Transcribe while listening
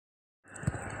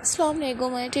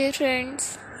Assalamualaikum my dear friends,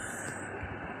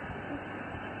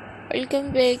 welcome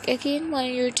back again my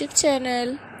YouTube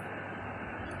channel.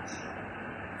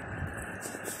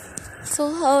 So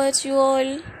how are you all?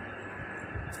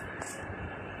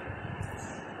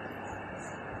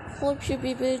 Hope you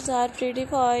people are pretty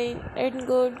fine and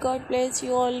good. God bless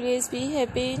you, always be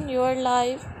happy in your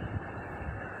life.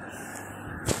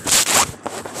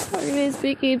 Always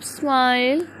be keep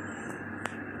smile.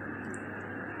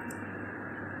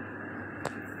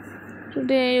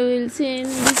 Today you will see in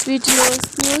this videos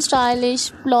new stylish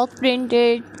block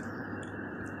printed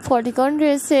bodycon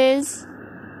dresses.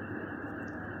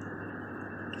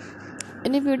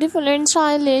 In a beautiful and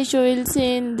stylish, you will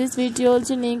see in this video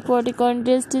unique bodycon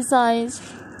dress designs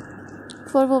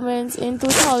for women in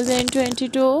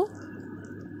 2022.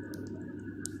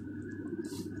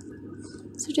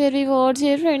 So dear viewers,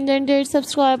 dear friends and dear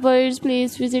subscribers,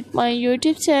 please visit my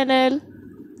YouTube channel.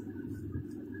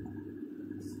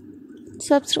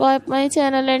 Subscribe my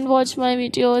channel and watch my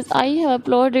videos. I have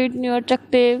uploaded new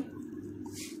attractive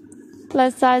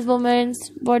plus size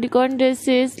women's bodycon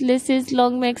dresses, laces,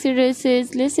 long maxi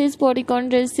dresses, laces,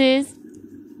 bodycon dresses,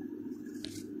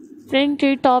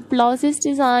 printed top blouses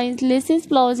designs, laces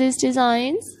blouses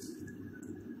designs.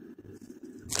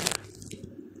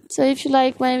 So if you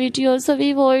like my videos, so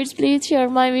viewers, please share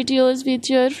my videos with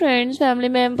your friends, family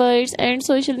members and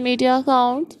social media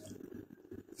accounts.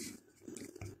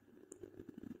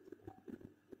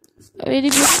 Very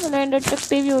beautiful and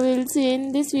attractive you will see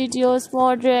in this videos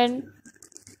modern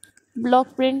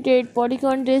block printed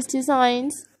bodycon dress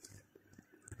designs.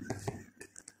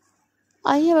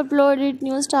 I have uploaded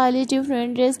new stylish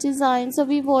different dress designs, so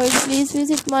viewers, please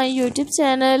visit my YouTube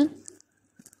channel,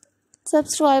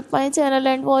 subscribe my channel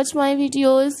and watch my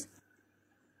videos.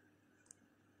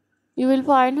 You will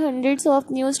find hundreds of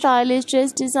new stylish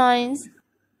dress designs,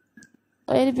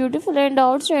 very beautiful and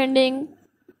outstanding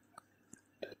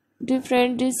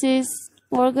different dresses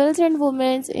for girls and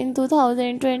women in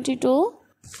 2022.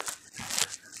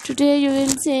 Today you will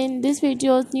see in this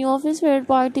video new office wear,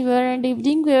 party wear and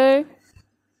evening wear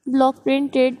block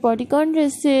printed bodycon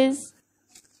dresses.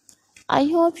 I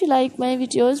hope you like my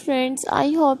videos, friends. I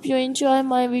hope you enjoy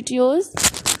my videos.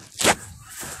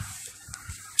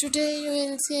 Today you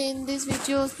will see in this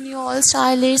video new all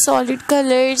stylish solid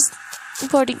colors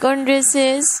bodycon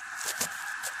dresses.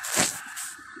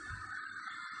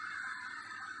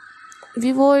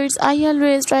 Viewers, I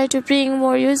always try to bring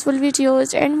more useful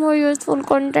videos and more useful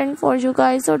content for you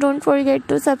guys, so don't forget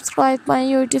to subscribe my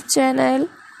YouTube channel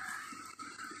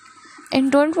and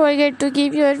don't forget to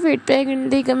give your feedback in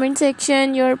the comment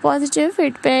section. Your positive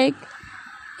feedback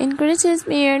encourages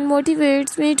me and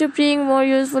motivates me to bring more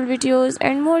useful videos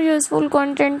and more useful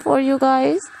content for you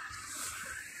guys.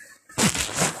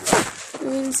 You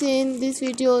will see in these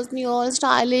videos new all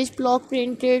stylish block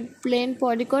printed plain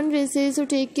bodycon dresses. So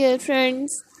take care,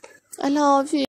 friends. Allah Hafiz.